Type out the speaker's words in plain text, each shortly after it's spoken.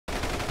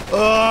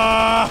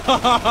Oh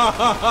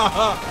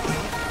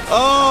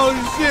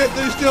shit,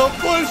 they still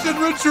push and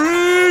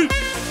retreat!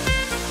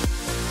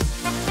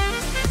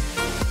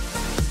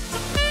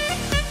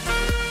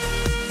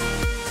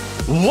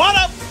 What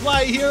up,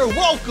 Fly here?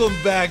 Welcome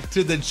back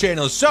to the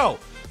channel. So,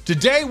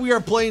 today we are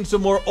playing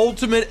some more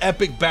Ultimate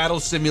Epic Battle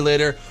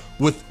Simulator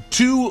with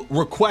 2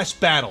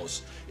 request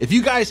battles. If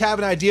you guys have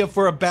an idea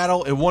for a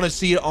battle and want to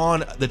see it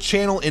on the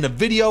channel in a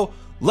video,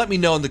 let me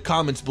know in the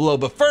comments below.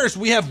 But first,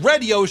 we have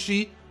Red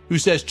Yoshi, who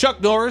says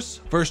Chuck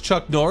Norris versus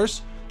Chuck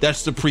Norris.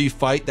 That's the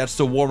pre-fight. That's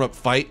the warm-up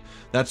fight.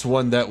 That's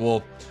one that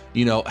we'll,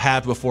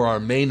 have before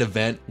our main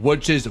event,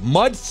 which is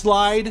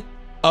Mudslide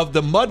of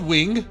the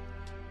Mudwing.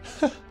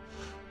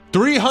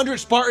 300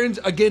 Spartans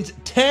against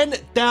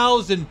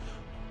 10,000.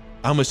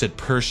 I almost said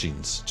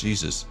Persians.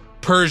 Jesus.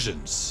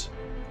 Persians.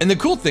 And the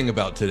cool thing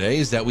about today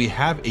is that we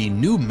have a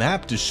new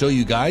map to show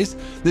you guys.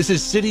 This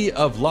is City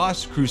of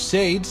Lost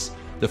Crusades.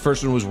 The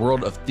first one was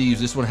World of Thieves.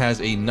 This one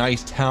has a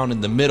nice town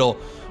in the middle.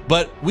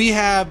 But we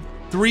have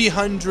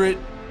 300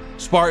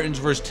 Spartans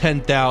versus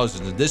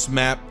 10,000. This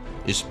map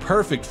is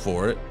perfect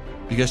for it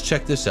because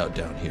check this out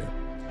down here.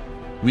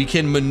 We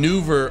can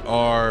maneuver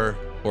or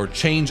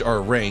change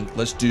our rank.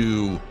 Let's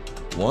do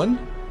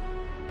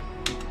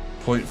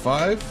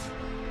 1.5.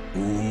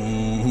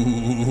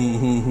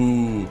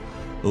 Ooh,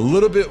 a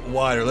little bit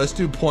wider. Let's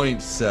do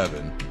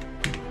 0.7.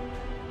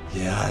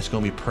 Yeah, it's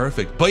gonna be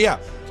perfect. But yeah,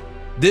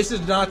 this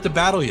is not the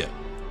battle yet.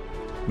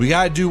 We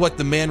gotta do what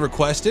the man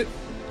requested.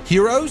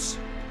 Heroes,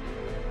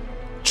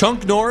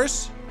 Chunk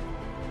Norris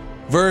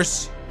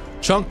versus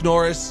Chunk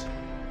Norris.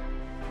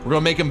 We're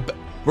gonna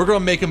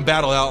make him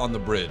battle out on the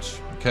bridge,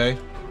 okay?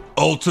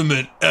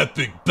 Ultimate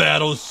Epic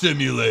Battle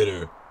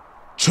Simulator.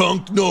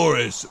 Chunk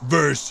Norris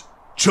versus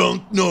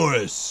Chunk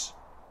Norris.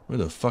 Where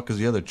the fuck is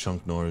the other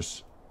Chunk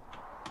Norris?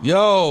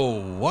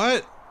 Yo,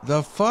 what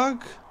the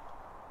fuck?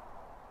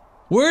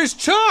 Where's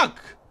Chuck?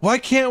 Why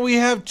can't we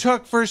have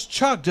Chuck versus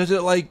Chuck? Does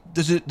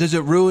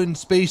it ruin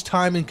space,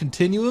 time, and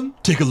continuum?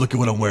 Take a look at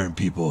what I'm wearing,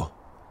 people.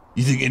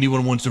 You think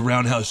anyone wants a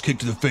roundhouse kick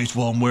to the face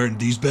while I'm wearing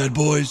these bad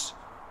boys?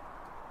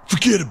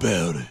 Forget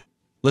about it.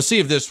 Let's see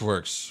if this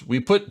works. We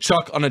put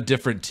Chuck on a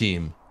different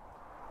team.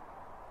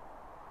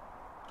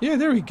 Yeah,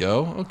 there we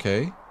go.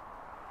 Okay.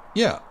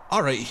 Yeah.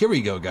 All right, here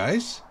we go,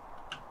 guys.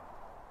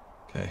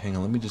 Okay, hang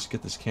on. Let me just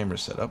get this camera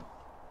set up.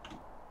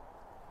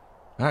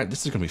 All right,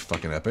 this is gonna be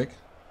fucking epic.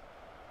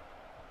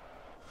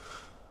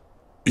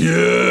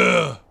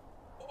 Yeah.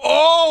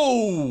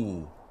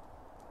 Oh.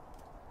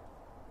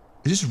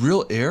 Is this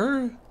real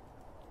error?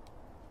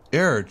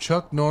 Error.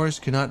 Chuck Norris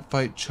cannot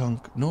fight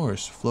Chunk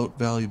Norris. Float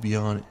value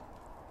beyond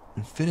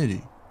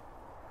infinity.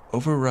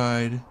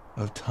 Override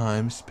of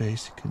time,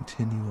 space,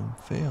 continuum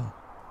fail.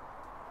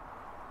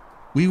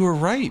 We were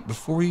right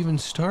before we even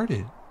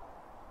started.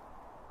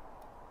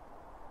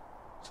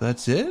 So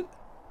that's it?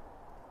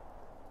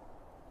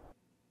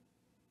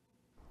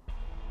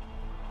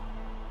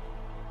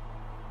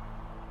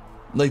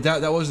 Like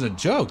that wasn't a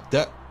joke.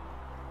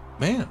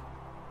 Man.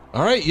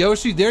 All right,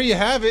 Yoshi, there you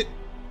have it.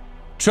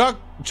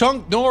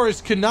 Chunk Norris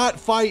cannot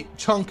fight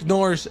Chunk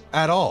Norris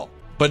at all.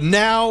 But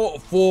now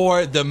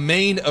for the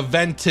main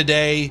event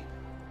today,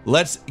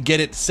 let's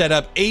get it set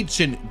up.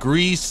 Ancient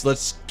Greece,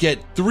 let's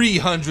get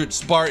 300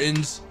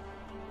 Spartans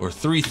or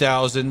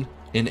 3,000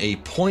 in a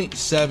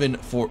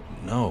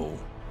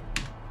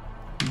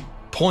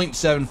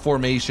 0.7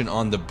 formation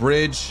on the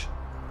bridge.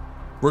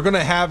 We're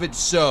gonna have it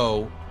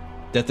so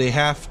that the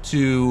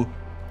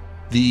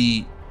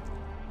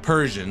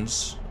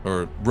Persians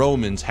or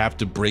Romans have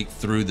to break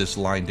through this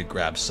line to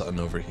grab something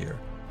over here.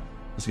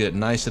 Let's get it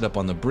nice set up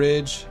on the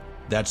bridge.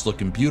 That's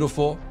looking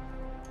beautiful.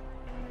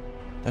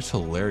 That's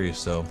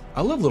hilarious though.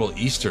 I love little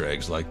Easter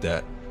eggs like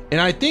that.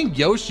 And I think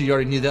Yoshi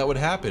already knew that would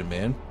happen,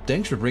 man.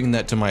 Thanks for bringing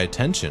that to my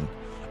attention.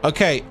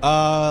 Okay,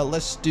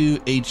 let's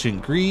do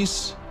Ancient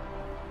Greece.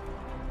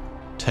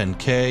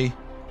 10K.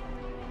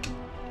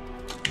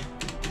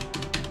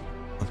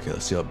 Okay,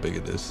 let's see how big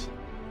it is.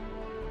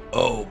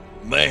 Oh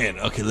man,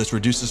 okay, let's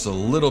reduce this a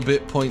little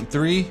bit,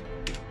 0.3.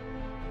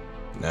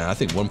 Nah, I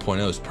think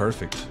 1.0 is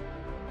perfect.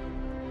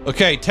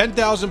 Okay,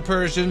 10,000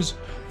 Persians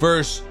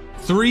versus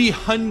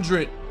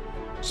 300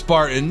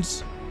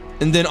 Spartans.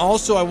 And then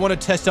also I want to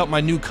test out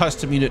my new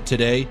custom unit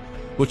today,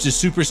 which is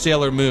Super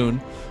Sailor Moon,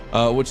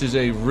 which is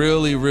a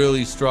really,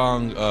 really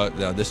strong,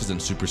 no, this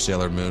isn't Super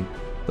Sailor Moon.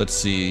 Let's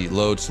see,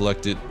 load,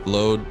 selected,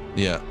 load,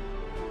 yeah.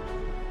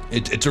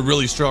 It's a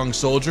really strong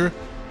soldier,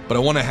 but I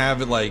want to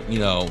have it like,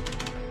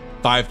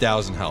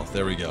 5,000 health,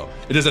 there we go.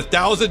 It does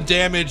 1,000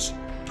 damage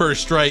per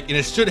strike, and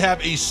it should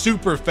have a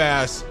super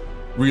fast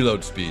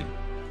reload speed.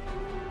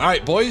 All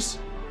right, boys,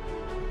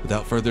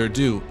 without further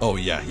ado, oh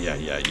yeah,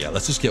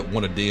 let's just get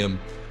one of them,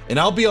 and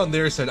I'll be on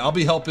their side. I'll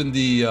be helping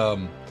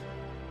the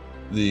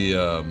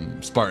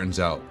Spartans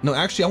out. No,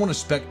 actually, I want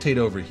to spectate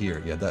over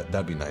here. Yeah,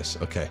 that'd be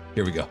nice. Okay,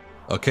 here we go.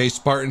 Okay,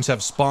 Spartans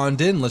have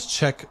spawned in. Let's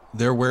check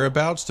their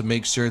whereabouts to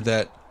make sure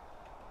that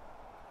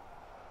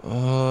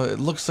it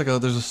looks like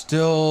there's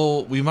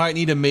still, we might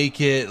need to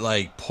make it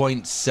like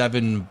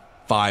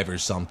 0.75 or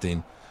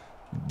something.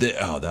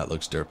 Oh, that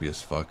looks derpy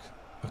as fuck.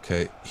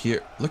 Okay,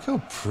 here. Look how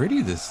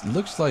pretty this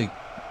looks, like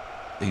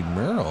a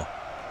mural.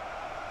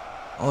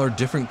 All our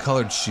different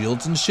colored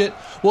shields and shit.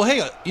 Well,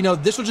 hey, you know,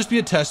 this will just be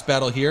a test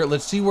battle here.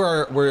 Let's see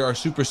where our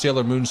Super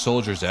Sailor Moon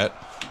soldier's at.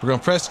 We're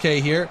gonna press K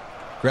here.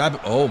 Grab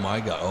it. Oh my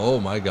god. Oh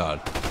my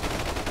god.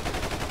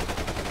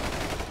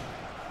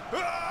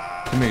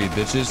 Come here, you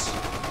bitches.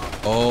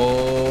 Oh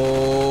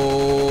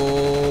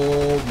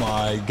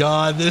my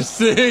god, this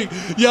thing.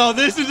 Yo,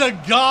 this is a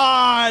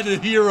god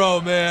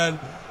hero, man.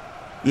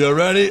 You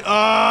ready?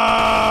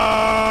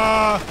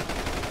 Ah!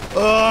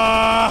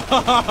 Ah!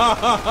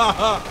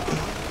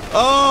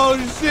 Oh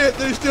shit,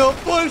 they still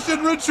push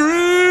and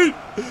retreat!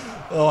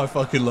 Oh, I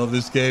fucking love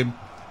this game.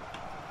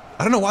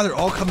 I don't know why they're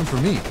all coming for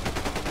me.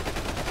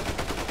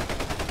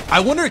 I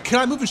wonder, can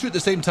I move and shoot at the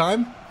same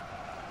time?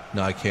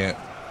 No, I can't.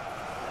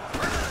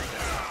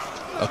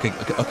 Okay,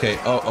 okay, okay.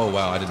 Oh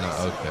wow, I did not.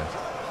 Okay.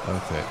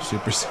 Okay,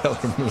 Super Sailor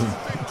Moon.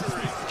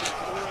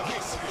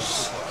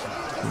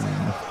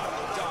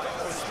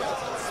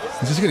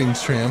 He's just getting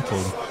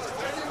trampled.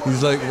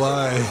 He's like,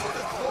 why?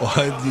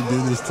 Why did you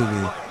do this to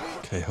me?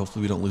 Okay,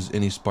 hopefully we don't lose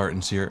any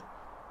Spartans here.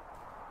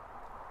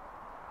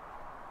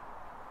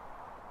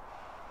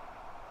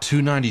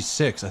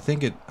 296. I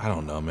think it, I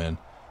don't know, man.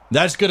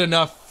 That's good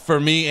enough for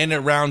me, and it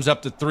rounds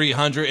up to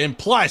 300. And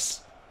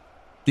plus,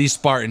 these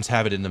Spartans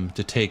have it in them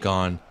to take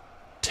on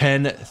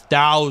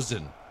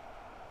 10,000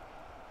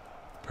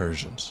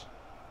 Persians.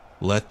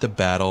 Let the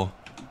battle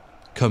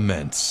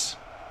commence.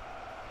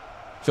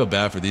 I feel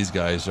bad for these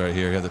guys right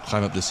here. You have to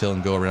climb up this hill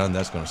and go around.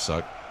 That's going to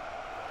suck.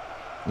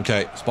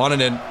 Okay, spawning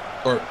in.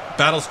 Or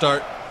battle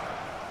start.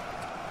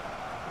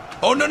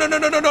 Oh, no, no, no,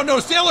 no, no, no, no.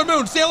 Sailor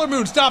Moon, Sailor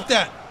Moon, stop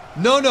that.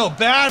 No, no,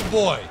 bad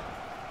boy.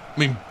 I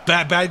mean,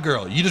 bad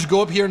girl. You just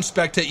go up here and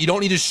spectate. You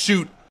don't need to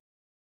shoot.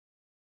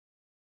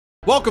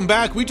 Welcome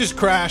back. We just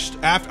crashed.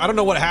 I don't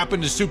know what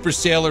happened to Super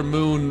Sailor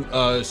Moon,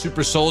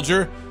 Super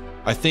Soldier.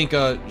 I think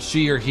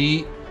she or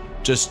he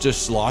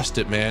just lost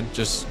it, man.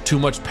 Just too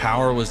much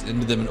power was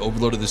into them and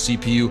overloaded the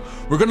CPU.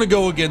 We're gonna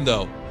go again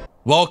though.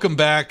 Welcome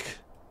back.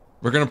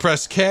 We're gonna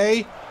press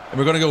K and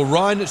we're gonna go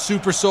run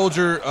Super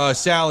Soldier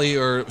Sally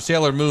or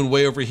Sailor Moon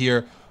way over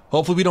here.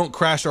 Hopefully we don't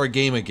crash our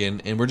game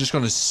again, and we're just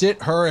gonna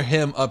sit her or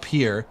him up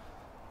here.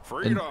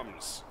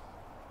 Freedoms.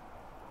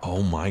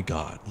 Oh my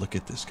god, look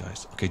at this,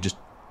 guys. Okay,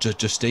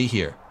 just stay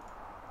here.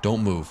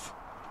 Don't move.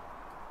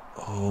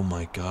 Oh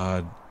my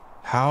god.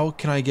 How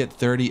can I get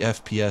 30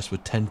 FPS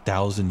with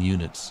 10,000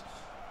 units?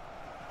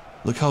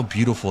 Look how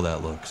beautiful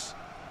that looks.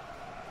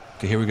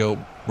 Okay, here we go.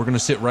 We're gonna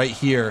sit right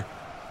here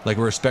like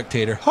we're a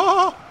spectator.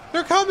 Ha!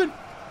 They're coming!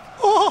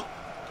 Oh!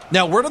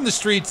 Now, word on the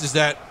streets is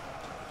that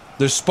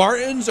the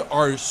Spartans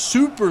are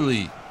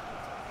superly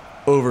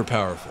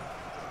overpowerful.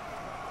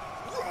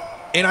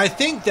 And I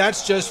think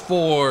that's just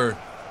for,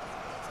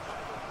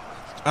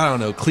 I don't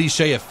know,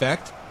 cliche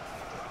effect.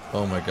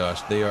 Oh my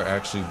gosh, they are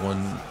actually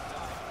one.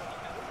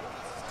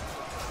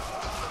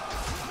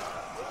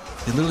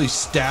 They literally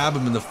stab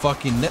him in the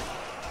fucking neck.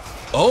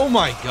 Oh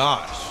my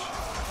gosh.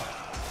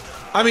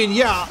 I mean,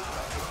 yeah,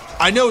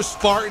 I know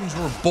Spartans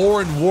were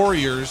born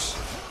warriors,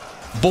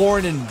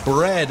 born and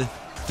bred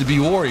to be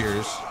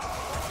warriors,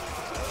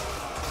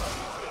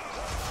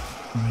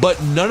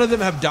 but none of them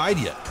have died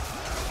yet.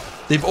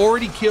 They've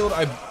already killed,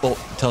 well,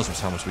 it tells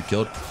us how much we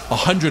killed.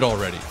 100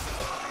 already.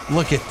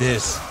 Look at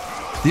this.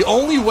 The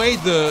only way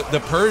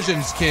the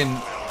Persians can,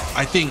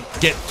 I think,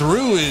 get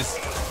through is,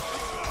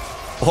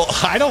 well,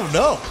 I don't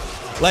know.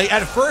 Like,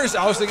 at first,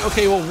 I was thinking,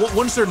 okay, well,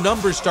 once their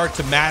numbers start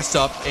to mass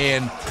up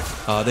and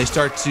they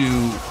start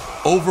to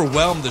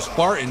overwhelm the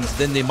Spartans,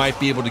 then they might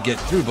be able to get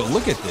through. But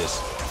look at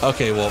this.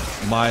 Okay, well,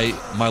 my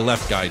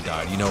left guy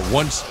died. You know,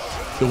 once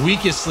the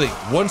weakest link,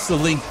 once the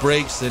link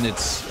breaks, then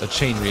it's a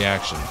chain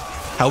reaction.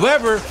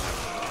 However,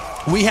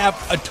 we have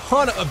a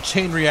ton of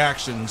chain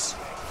reactions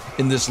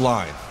in this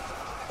line.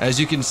 As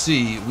you can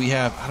see, we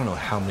have, I don't know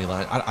how many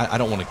lines. I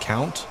don't want to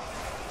count,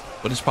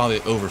 but it's probably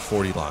over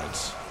 40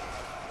 lines.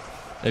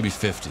 Maybe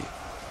 50.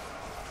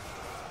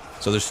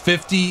 So there's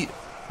 50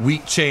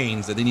 weak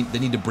chains that they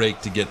need to break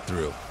to get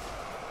through.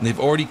 And they've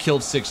already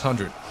killed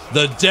 600.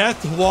 The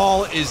death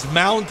wall is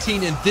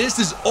mounting, and this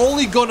is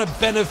only going to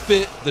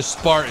benefit the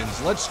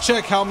Spartans. Let's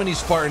check how many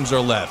Spartans are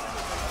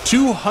left.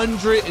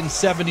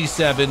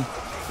 277.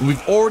 And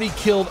we've already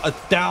killed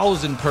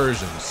 1,000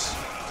 Persians.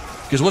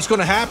 Because what's going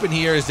to happen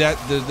here is that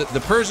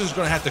the Persians are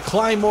going to have to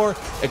climb more,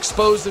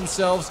 expose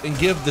themselves, and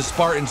give the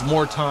Spartans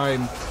more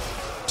time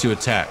to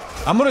attack.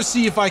 I'm going to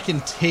see if I can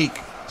take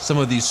some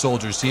of these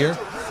soldiers here.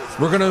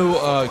 We're going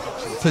to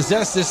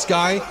possess this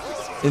guy.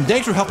 And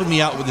thanks for helping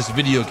me out with this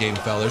video game,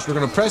 fellas. We're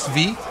going to press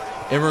V,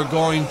 and we're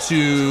going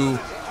to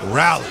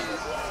rally.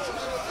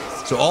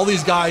 So all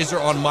these guys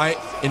are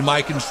in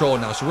my control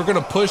now. So we're going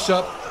to push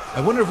up.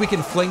 I wonder if we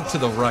can flank to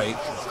the right.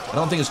 I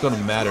don't think it's going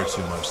to matter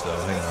too much, though.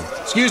 Hang on.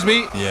 Excuse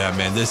me. Yeah,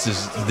 man, this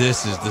is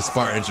the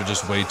Spartans are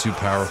just way too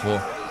powerful. All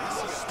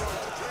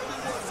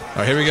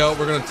right, here we go.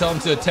 We're going to tell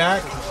them to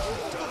attack.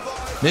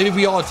 Maybe if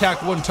we all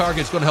attack one target,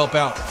 it's going to help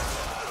out.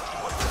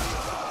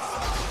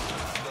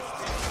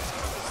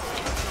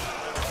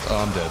 Oh,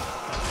 I'm dead.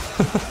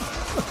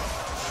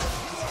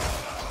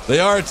 They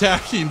are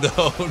attacking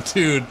though,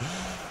 dude.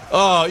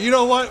 Oh, you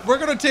know what? We're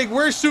gonna take.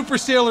 Where's Super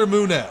Sailor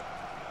Moon at?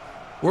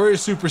 Where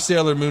is Super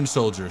Sailor Moon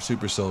Soldier?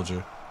 Super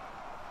Soldier.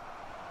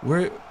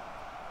 Where?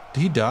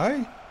 Did he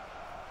die?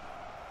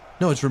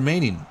 No, it's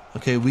remaining.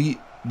 Okay, we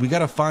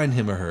gotta find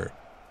him or her.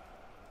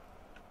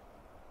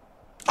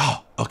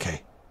 Oh,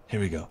 okay.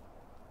 Here we go. All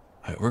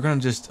right, we're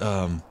gonna just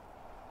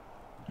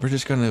we're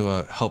just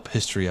gonna help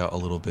history out a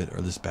little bit,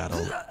 or this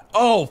battle.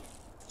 Oh,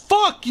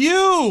 fuck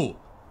you!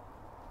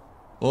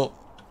 Well,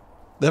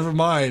 never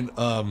mind.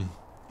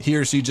 He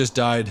or she just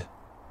died.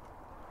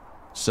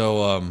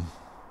 So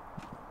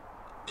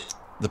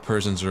the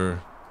Persians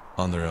are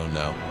on their own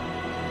now.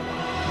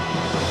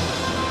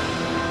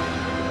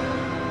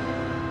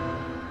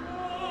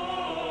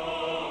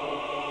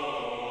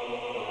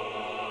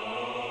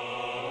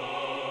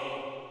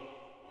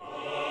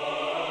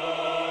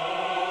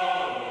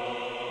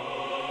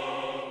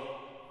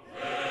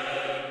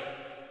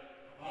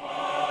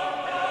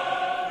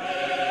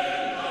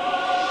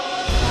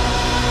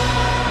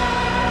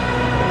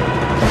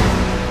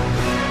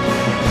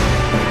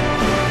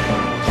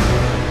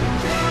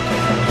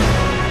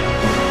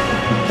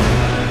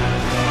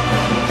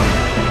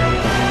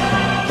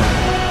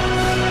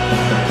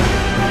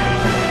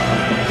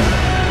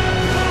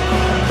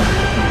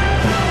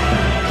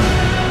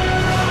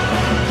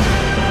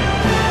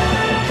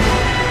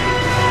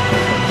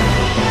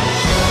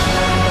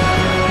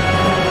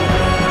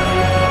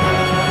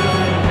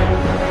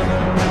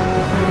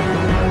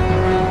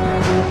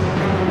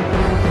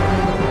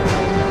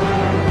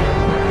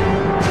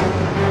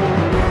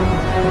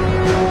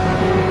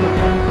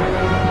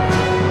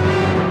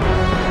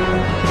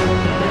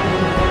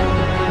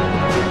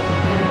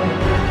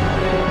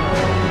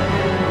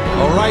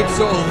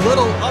 So a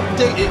little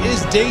update. It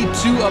is day 2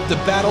 of the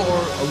battle,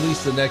 or at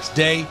least the next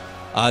day.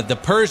 The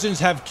Persians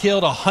have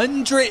killed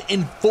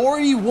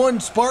 141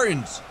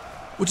 Spartans,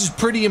 which is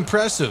pretty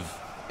impressive.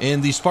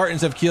 And the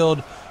Spartans have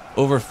killed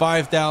over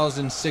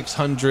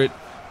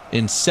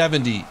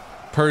 5,670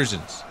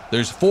 Persians.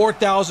 There's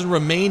 4,000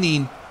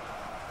 remaining.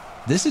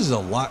 This is a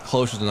lot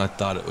closer than I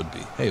thought it would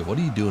be. Hey, what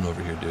are you doing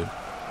over here, dude?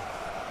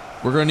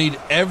 We're going to need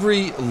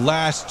every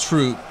last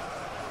troop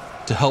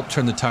to help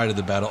turn the tide of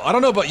the battle. I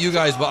don't know about you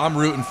guys, but I'm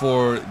rooting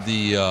for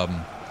the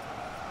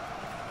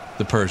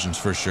Persians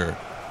for sure.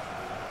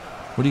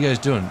 What are you guys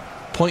doing?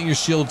 Point your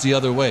shields the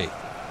other way.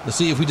 Let's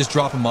see if we just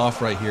drop him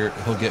off right here.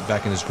 He'll get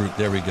back in his group.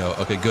 There we go.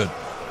 Okay, good.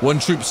 One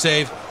troop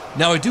saved.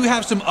 Now I do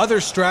have some other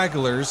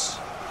stragglers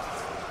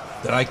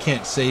that I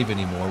can't save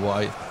anymore.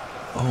 Why?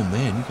 Oh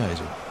man, you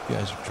guys are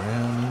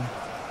drowning.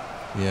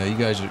 Yeah, you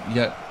guys are.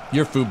 Yeah,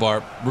 you're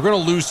foobar. We're gonna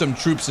lose some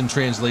troops in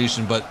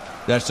translation, but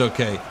that's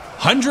okay.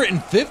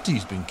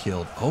 150's been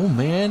killed. Oh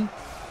man,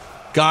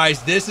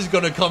 guys, this is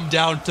gonna come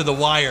down to the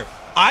wire.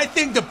 I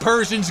think the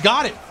Persians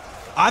got it.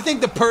 I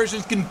think the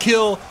Persians can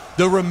kill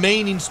the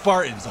remaining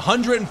Spartans.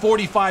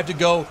 145 to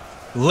go.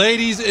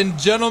 Ladies and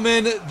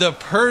gentlemen, the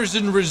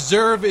Persian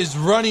reserve is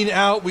running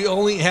out. We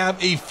only have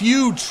a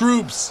few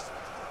troops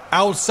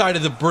outside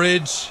of the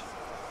bridge.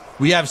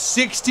 We have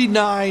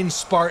 69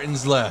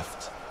 Spartans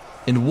left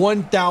and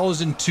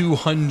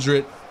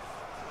 1,200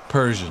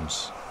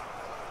 Persians.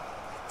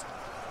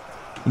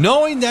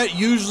 Knowing that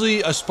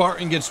usually a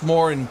Spartan gets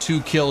more than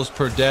 2 kills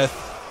per death,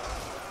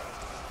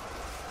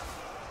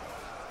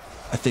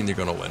 I think they're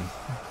gonna win.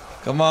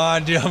 Come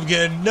on, dude, I'm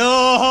getting...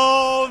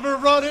 No, we're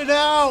running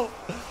out.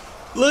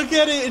 Look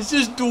at it, it's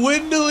just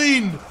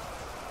dwindling.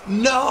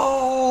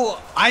 No,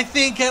 I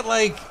think at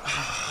like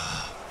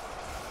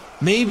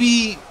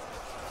maybe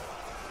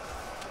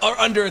or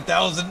under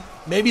 1,000,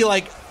 maybe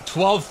like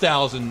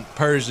 12,000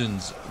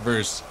 Persians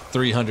versus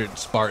 300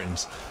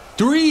 Spartans.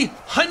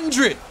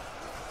 300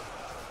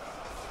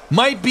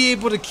 might be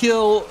able to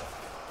kill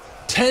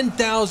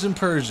 10,000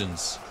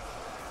 Persians.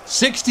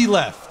 60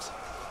 left.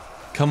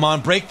 Come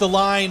on, break the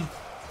line.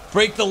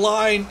 Break the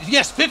line.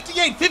 Yes,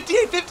 58,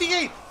 58,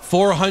 58.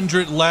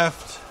 400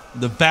 left.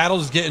 The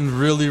battle's getting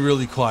really,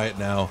 really quiet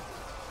now.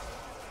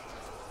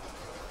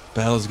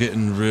 Battle's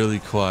getting really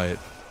quiet.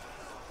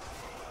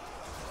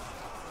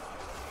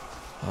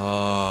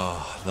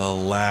 Oh, the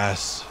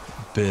last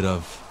bit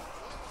of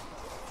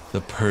the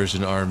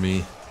Persian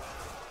army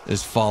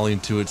is falling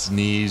to its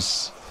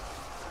knees.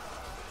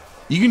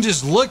 You can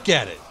just look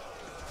at it.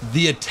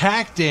 The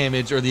attack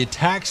damage or the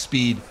attack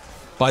speed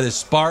by the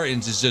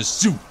Spartans is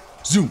just zoom,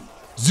 zoom,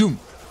 zoom,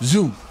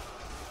 zoom.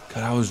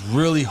 God, I was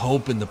really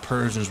hoping the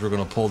Persians were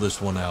going to pull this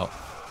one out.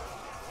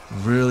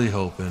 Really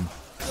hoping.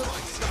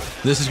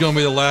 This is going to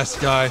be the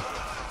last guy.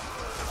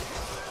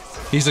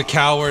 He's a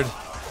coward,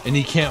 and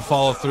he can't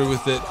follow through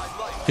with it.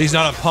 He's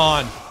not a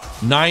pawn.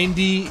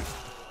 90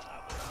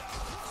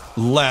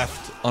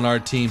 left on our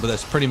team, but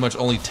that's pretty much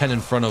only 10 in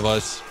front of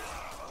us.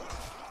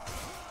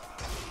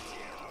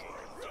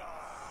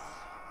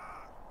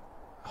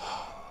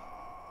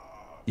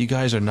 You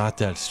guys are not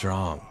that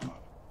strong.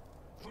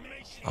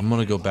 I'm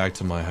gonna go back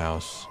to my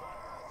house.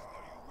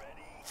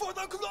 For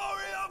the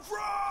glory of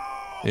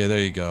Rome! Yeah, there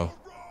you go.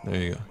 There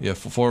you go. Yeah,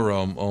 for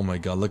Rome. Oh my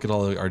god, look at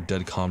all our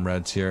dead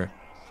comrades here.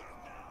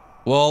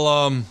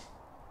 Well,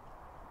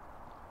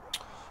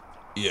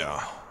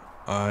 yeah.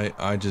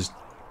 I just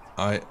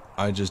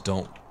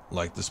don't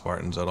like the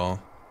Spartans at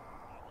all.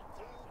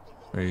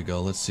 There you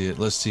go. Let's see it.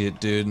 Let's see it,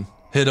 dude.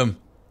 Hit him.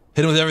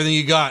 Hit him with everything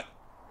you got.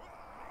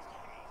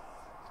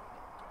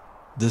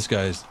 This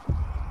guy's...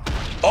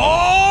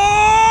 Oh!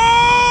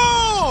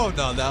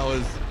 No,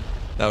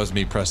 that was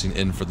me pressing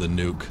in for the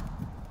nuke.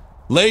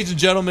 Ladies and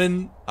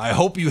gentlemen, I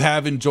hope you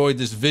have enjoyed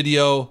this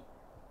video.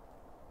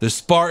 The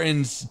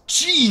Spartans,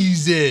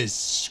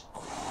 Jesus.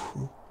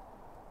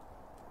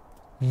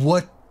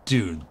 What,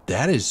 dude?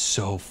 That is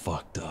so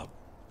fucked up.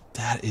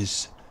 That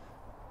is...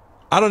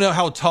 I don't know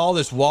how tall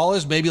this wall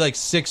is, maybe like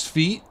 6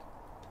 feet.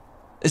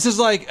 This is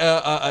like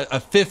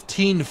a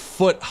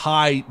 15-foot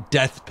high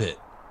death pit.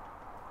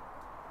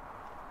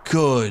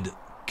 Good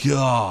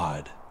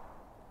God.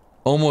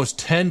 Almost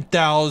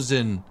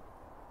 10,000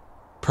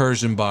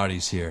 Persian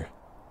bodies here.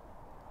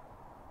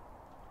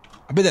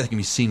 I bet that can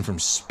be seen from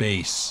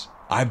space.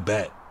 I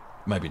bet.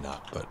 Maybe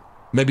not, but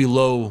maybe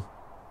low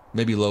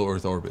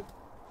Earth orbit.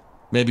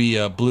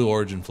 Maybe Blue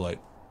Origin flight.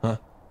 Huh?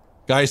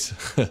 Guys,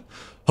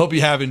 hope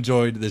you have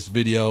enjoyed this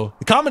video.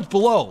 The comments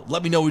below,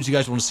 let me know what you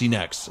guys want to see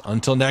next.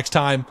 Until next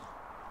time,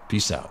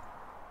 peace out.